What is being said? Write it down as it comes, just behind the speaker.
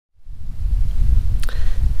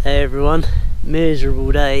Hey everyone,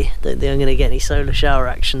 miserable day. Don't think I'm going to get any solar shower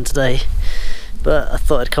action today, but I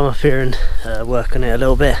thought I'd come up here and work on it a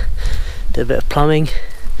little bit, do a bit of plumbing.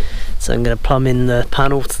 So I'm going to plumb in the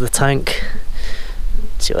panel to the tank,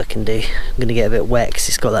 see what I can do. I'm going to get a bit wet because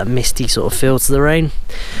it's got that misty sort of feel to the rain,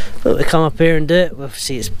 but we'll come up here and do it. Well,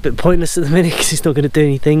 obviously it's a bit pointless at the minute because it's not going to do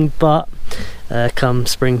anything, but come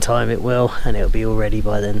springtime it will, and it'll be all ready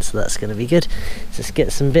by then, so that's going to be good. Just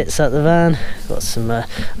get some bits out the van. Got some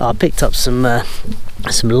I picked up some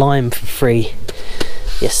lime for free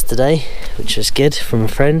yesterday, which was good, from a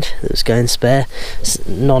friend that was going spare.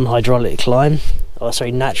 Non-hydraulic lime, oh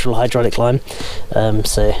sorry, natural hydraulic lime. And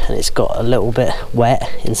it's got a little bit wet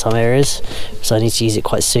in some areas, so I need to use it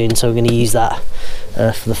quite soon, so I'm going to use that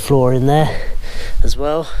for the floor in there as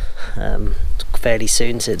well, fairly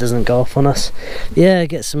soon, so it doesn't go off on us. Yeah,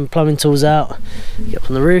 get some plumbing tools out, get up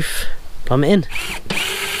on the roof, plumb it in.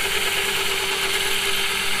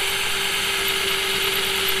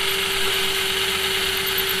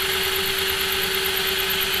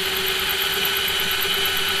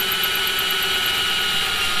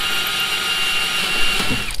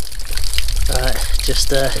 Alright,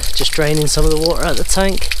 just draining some of the water out of the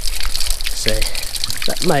tank. So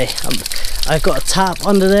that I've got a tap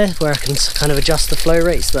under there where I can kind of adjust the flow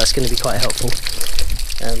rate, so that's going to be quite helpful.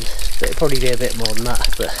 But it'll probably be a bit more than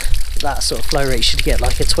that, but that sort of flow rate should get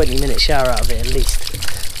like a 20-minute shower out of it at least.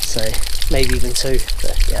 So maybe even 2.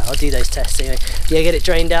 But yeah, I'll do those tests anyway. Yeah, get it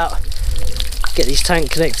drained out, get these tank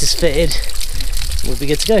connectors fitted, and we'll be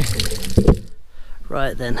good to go.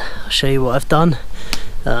 Right then, I'll show you what I've done.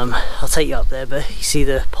 I'll take you up there, but you see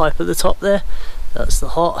the pipe at the top there? That's the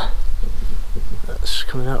hot. That's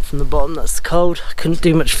coming out from the bottom, that's the cold. I couldn't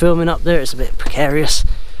do much filming up there, it's a bit precarious.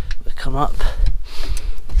 We'll come up,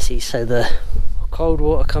 see, so the cold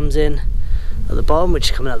water comes in at the bottom,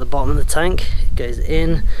 which is coming out the bottom of the tank. It goes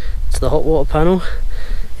in to the hot water panel,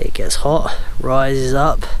 it gets hot, rises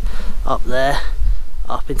up there,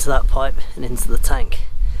 up into that pipe and into the tank.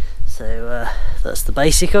 So that's the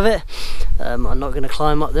basic of it. I'm not going to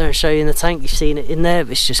climb up there and show you in the tank, you've seen it in there,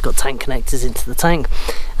 but it's just got tank connectors into the tank.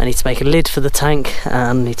 I need to make a lid for the tank and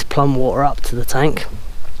I need to plumb water up to the tank.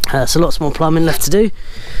 So lots more plumbing left to do,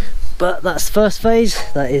 but that's the first phase.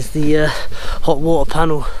 That is the hot water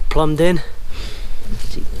panel plumbed in.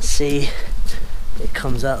 As you can see, it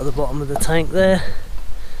comes out of the bottom of the tank there,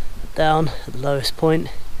 down at the lowest point,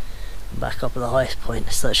 back up at the highest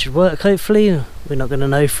point. So that should work, hopefully. We're not going to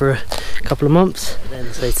know for a couple of months.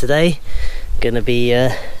 So today going to be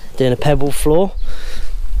doing a pebble floor,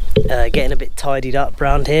 getting a bit tidied up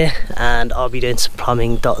around here, and I'll be doing some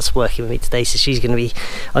plumbing. Dot's working with me today, so I'm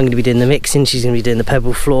going to be doing the mixing, she's going to be doing the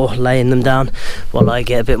pebble floor, laying them down while I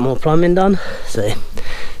get a bit more plumbing done. So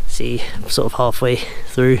see, I'm sort of halfway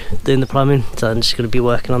through doing the plumbing, so I'm just going to be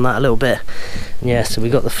working on that a little bit. And yeah, so we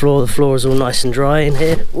got the floor is all nice and dry in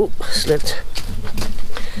here. Oop, slipped.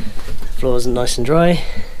 The floor is nice and dry.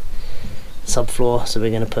 Subfloor, so we're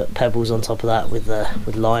going to put pebbles on top of that with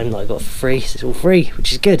lime that I got for free. So it's all free,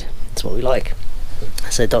 which is good. That's what we like.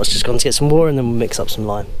 So Dot's just gone to get some water, and then we'll mix up some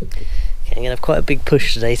lime. Okay, I'm going to have quite a big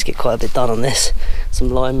push today to get quite a bit done on this. Some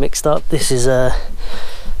lime mixed up. This is a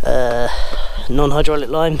non-hydraulic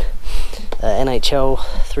lime, NHL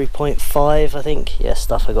 3.5 I think. Yeah,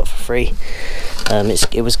 stuff I got for free.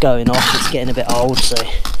 It was going off, it's getting a bit old, so,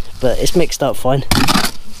 but it's mixed up fine.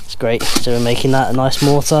 It's great. So we're making that a nice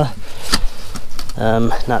mortar,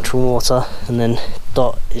 natural mortar, and then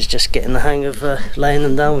Dot is just getting the hang of laying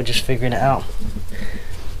them down. We're just figuring it out.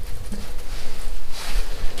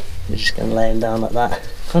 We're just going to lay them down like that,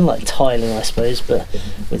 kind of like tiling I suppose, but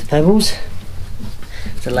with pebbles.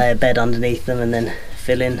 To lay a bed underneath them and then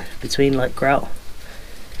fill in between like grout,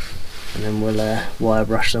 and then we'll wire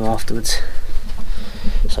brush them afterwards.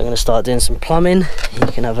 So I'm going to start doing some plumbing. You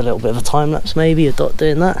can have a little bit of a time lapse maybe of Dot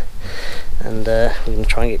doing that, and we're going to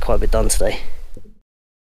try and get quite a bit done today.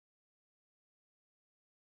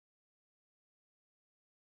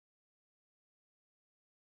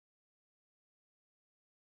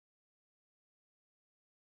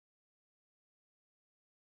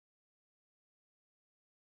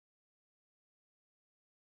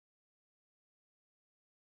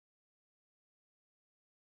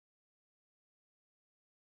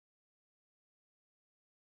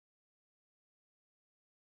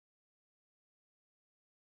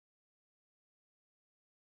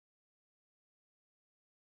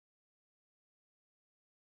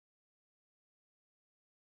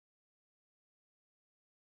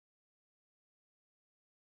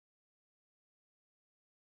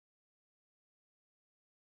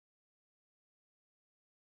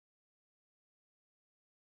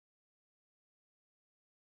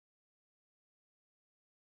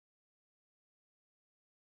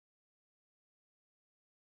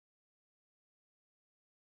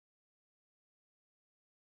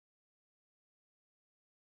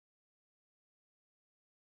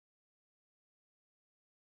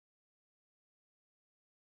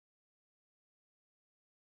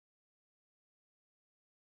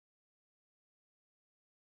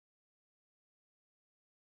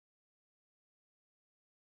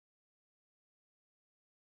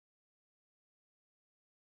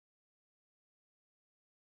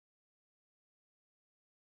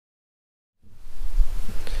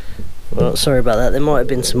 Well, sorry about that, there might have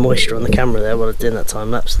been some moisture on the camera there while I was doing that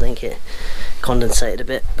time lapse. I think it condensated a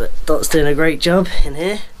bit, but Dot's doing a great job in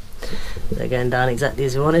here. They're going down exactly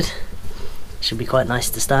as we wanted. Should be quite nice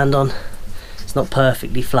to stand on. It's not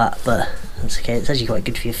perfectly flat, but that's okay. It's actually quite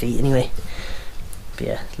good for your feet anyway. But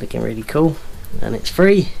yeah, looking really cool, and it's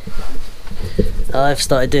free. I've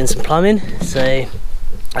started doing some plumbing, so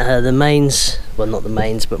the mains, well not the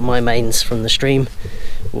mains, but my mains from the stream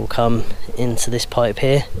will come into this pipe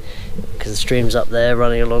here, because the stream's up there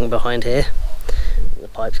running along behind here. The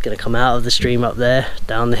pipe's going to come out of the stream up there,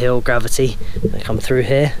 down the hill, gravity, and come through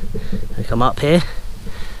here, and come up here,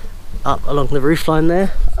 up along the roof line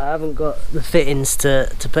there. I haven't got the fittings to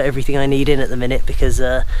put everything I need in at the minute because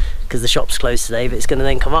the shop's closed today, but it's going to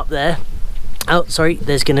then come up there. Oh, sorry,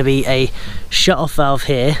 there's going to be a shut-off valve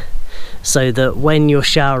here, so that when you're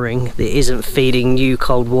showering it isn't feeding new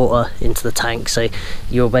cold water into the tank. So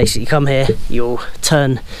you'll basically come here, you'll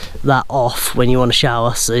turn that off when you want to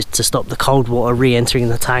shower, so to stop the cold water re-entering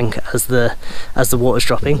the tank as the water's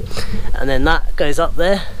dropping. And then that goes up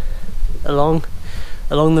there along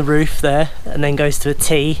the roof there, and then goes to a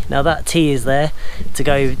T. Now that T is there to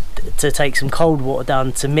go to take some cold water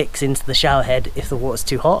down to mix into the shower head if the water's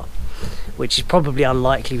too hot, which is probably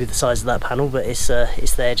unlikely with the size of that panel, but it's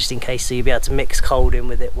there just in case, so you'll be able to mix cold in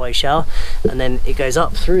with it while you shower. And then it goes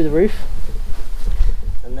up through the roof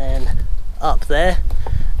and then up there,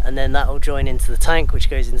 and then that will join into the tank, which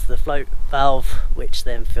goes into the float valve, which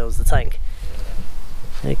then fills the tank.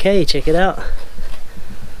 Okay, check it out.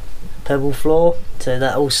 Pebble floor, so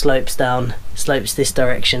that all slopes down, slopes this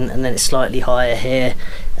direction, and then it's slightly higher here,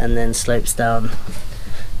 and then slopes down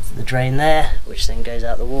to the drain there, which then goes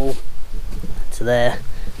out the wall to there.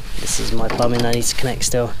 This is my plumbing I need to connect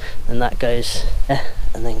still, and that goes there,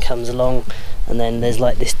 and then comes along, and then there's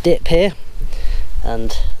like this dip here,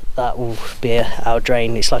 and that will be our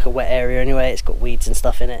drain. It's like a wet area anyway, it's got weeds and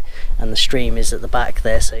stuff in it, and the stream is at the back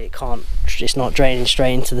there, so it's not draining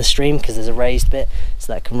straight into the stream because there's a raised bit,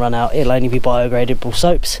 so that can run out. It'll only be biodegradable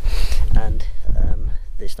soaps, and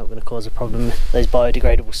it's not going to cause a problem, those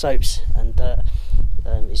biodegradable soaps, and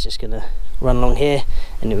it's just going to run along here,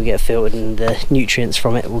 and it will get filtered, and the nutrients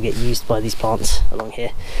from it will get used by these plants along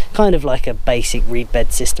here. Kind of like a basic reed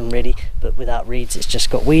bed system really, but without reeds. It's just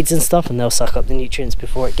got weeds and stuff, and they'll suck up the nutrients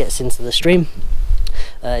before it gets into the stream.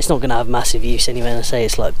 It's not going to have massive use anyway, and I say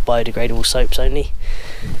it's like biodegradable soaps only.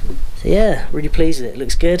 So yeah, really pleased with it. It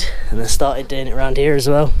looks good, and I started doing it around here as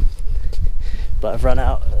well, but I've run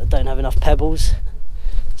out. I don't have enough pebbles,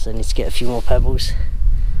 so I need to get a few more pebbles.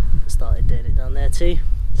 I started doing it down there too,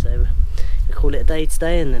 so I'll call it a day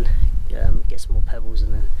today, and then get some more pebbles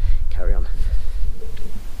and then carry on.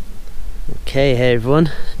 Okay, hey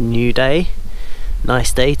everyone, new day,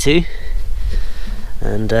 nice day too,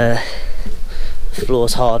 and the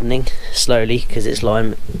floor's hardening slowly because it's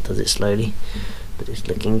lime, it does it slowly, but it's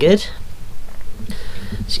looking good.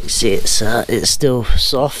 As you can see, it's still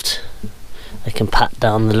soft. I can pat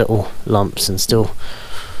down the little lumps and still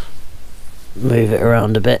move it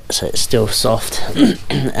around a bit, so it's still soft.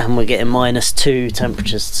 And we're getting -2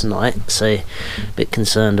 temperatures tonight, so a bit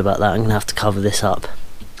concerned about that. I'm gonna have to cover this up,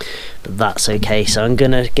 but that's okay. So I'm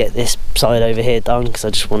gonna get this side over here done because I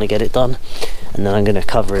just want to get it done, and then I'm gonna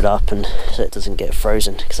cover it up and so it doesn't get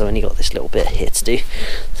frozen, because I've only got this little bit here to do.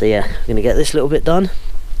 So yeah, I'm gonna get this little bit done,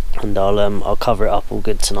 and I'll cover it up all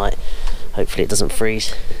good tonight. Hopefully it doesn't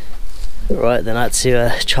freeze. Right, then I had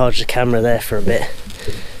to charge the camera there for a bit,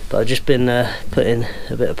 but I've just been putting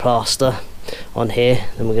a bit of plaster on here,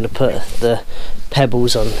 and we're going to put the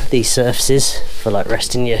pebbles on these surfaces for like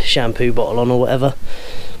resting your shampoo bottle on or whatever.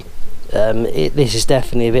 This is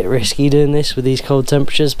definitely a bit risky doing this with these cold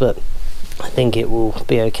temperatures, but I think it will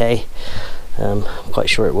be okay. I'm quite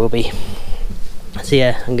sure it will be. So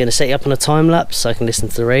yeah, I'm going to set you up on a time lapse so I can listen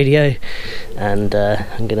to the radio, and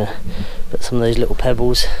I'm going to put some of those little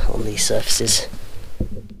pebbles on these surfaces.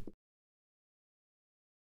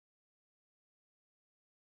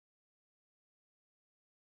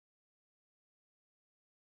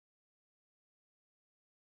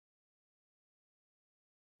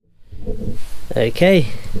 Okay,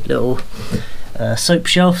 little soap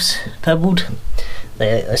shelves pebbled.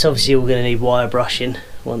 It's obviously all going to need wire brushing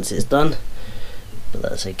once it's done, but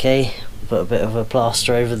that's okay. Put a bit of a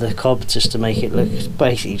plaster over the cob just to make it look,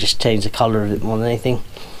 basically just change the colour of it more than anything.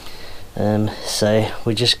 So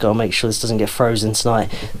we just got to make sure this doesn't get frozen tonight.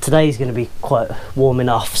 Today's going to be quite warm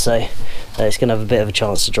enough, so it's going to have a bit of a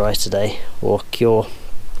chance to dry today or cure.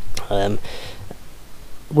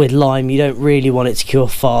 With lime, you don't really want it to cure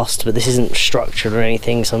fast, but this isn't structured or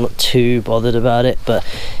anything, so I'm not too bothered about it. But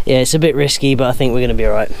yeah, it's a bit risky, but I think we're going to be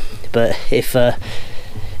alright. But if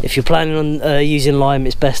if you're planning on using lime,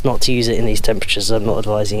 it's best not to use it in these temperatures. I'm not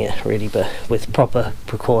advising it really, but with proper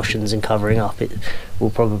precautions and covering up, it will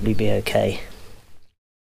probably be okay.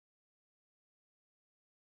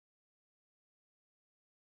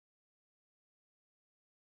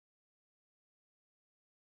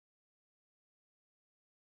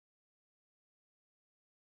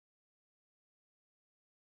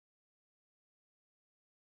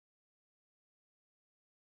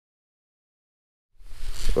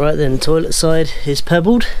 Right then, the toilet side is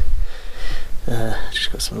pebbled.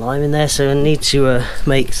 Just got some lime in there, so I need to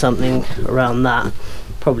make something around that,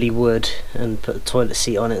 probably wood, and put a toilet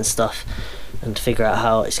seat on it and stuff, and figure out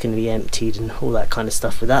how it's going to be emptied and all that kind of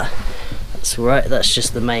stuff with that. That's alright, that's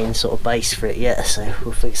just the main sort of base for it yet, so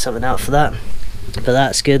we'll figure something out for that. But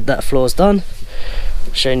that's good, that floor's done.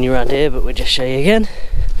 I'm showing you around here, but we'll just show you again.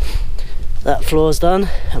 That floor's done,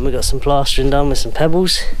 and we've got some plastering done with some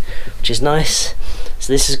pebbles, which is nice.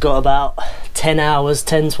 So this has got about 10 hours,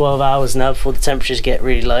 10-12 hours now before the temperatures get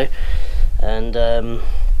really low, and then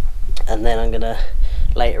I'm gonna,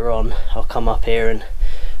 later on, I'll come up here and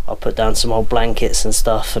I'll put down some old blankets and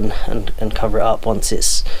stuff and cover it up once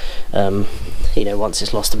it's you know, once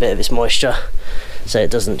it's lost a bit of its moisture, so it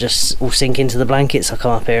doesn't just all sink into the blankets. I'll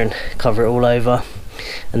come up here and cover it all over,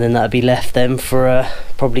 and then that'll be left then for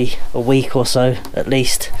probably a week or so at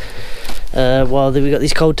least, while we got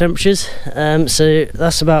these cold temperatures. So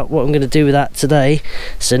that's about what I'm going to do with that today.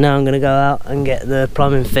 So now I'm going to go out and get the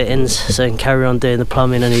plumbing fittings so I can carry on doing the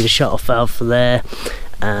plumbing. I need a shut-off valve for there,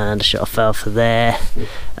 and a shut-off valve for there,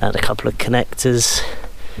 and a couple of connectors.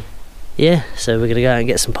 Yeah, so we're going to go out and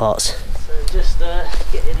get some parts. So just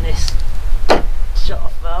getting this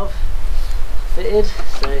shut-off valve fitted.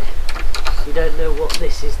 So if you don't know what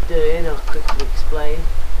this is doing, I'll quickly explain.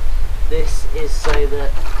 This is so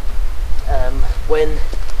that when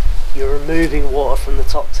you're removing water from the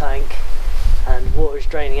top tank and water is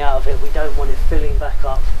draining out of it, we don't want it filling back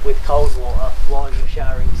up with cold water while you're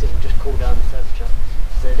showering, because it will just cool down the temperature.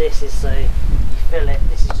 So this is so you fill it,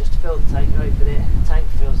 this is just to fill the tank, open it, the tank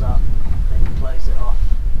fills up, then you close it off,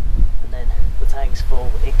 and then the tank's full,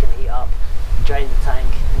 it can heat up, you drain the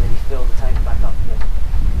tank, and then you fill the tank back up again.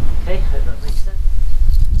 Okay, hope that makes sense.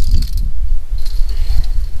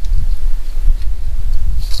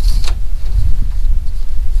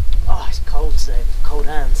 Oh, it's cold today, cold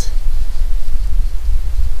hands.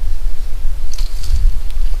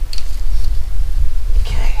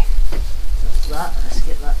 Okay, that's that. Let's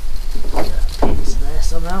get that pins there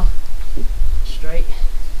somehow. Straight.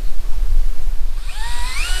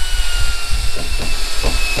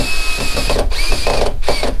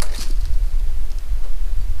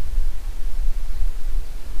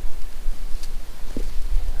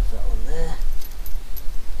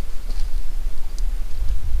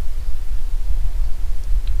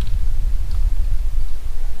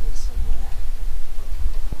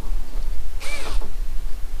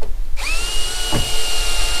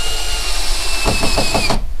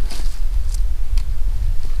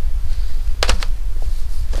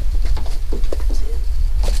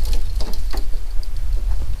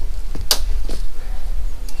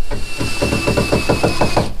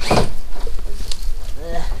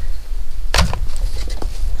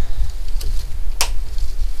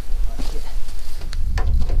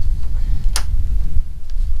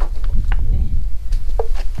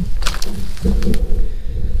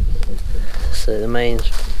 So the main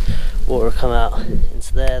water will come out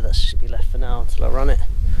into there. That should be left for now until I run it.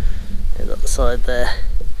 And up the side there,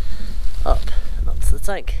 up and up to the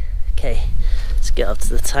tank. Okay, let's get up to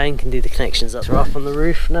the tank and do the connections up. We're up on the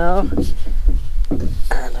roof now, and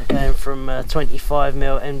I'm going from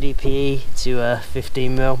 25mm MDPE to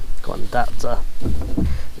 15mm. Got an adapter,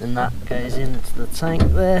 and that goes into the tank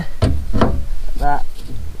there. Like that.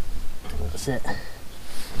 That's it.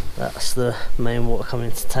 That's the main water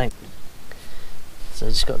coming into the tank. So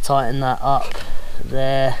just got to tighten that up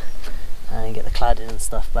there and get the cladding and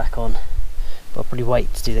stuff back on. But I'll probably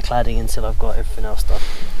wait to do the cladding until I've got everything else done.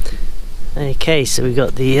 Okay, so we've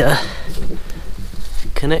got the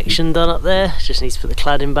connection done up there. Just need to put the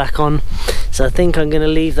cladding back on. So I think I'm going to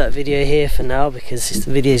leave that video here for now, because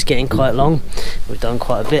the video is getting quite long. We've done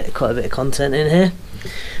quite a bit of content in here.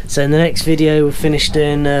 So in the next video we'll finish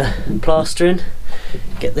doing plastering,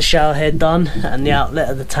 get the shower head done and the outlet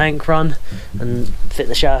of the tank run, and fit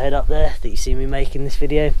the shower head up there that you see me making this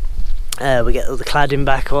video. We get all the cladding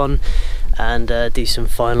back on and do some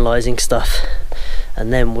finalising stuff,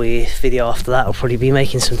 and then video after that will probably be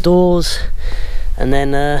making some doors, and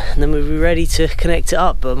then we'll be ready to connect it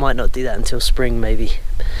up, but I might not do that until spring maybe.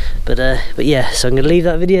 But yeah, so I'm going to leave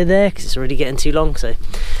that video there because it's already getting too long. So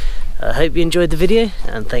I hope you enjoyed the video,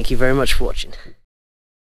 and thank you very much for watching.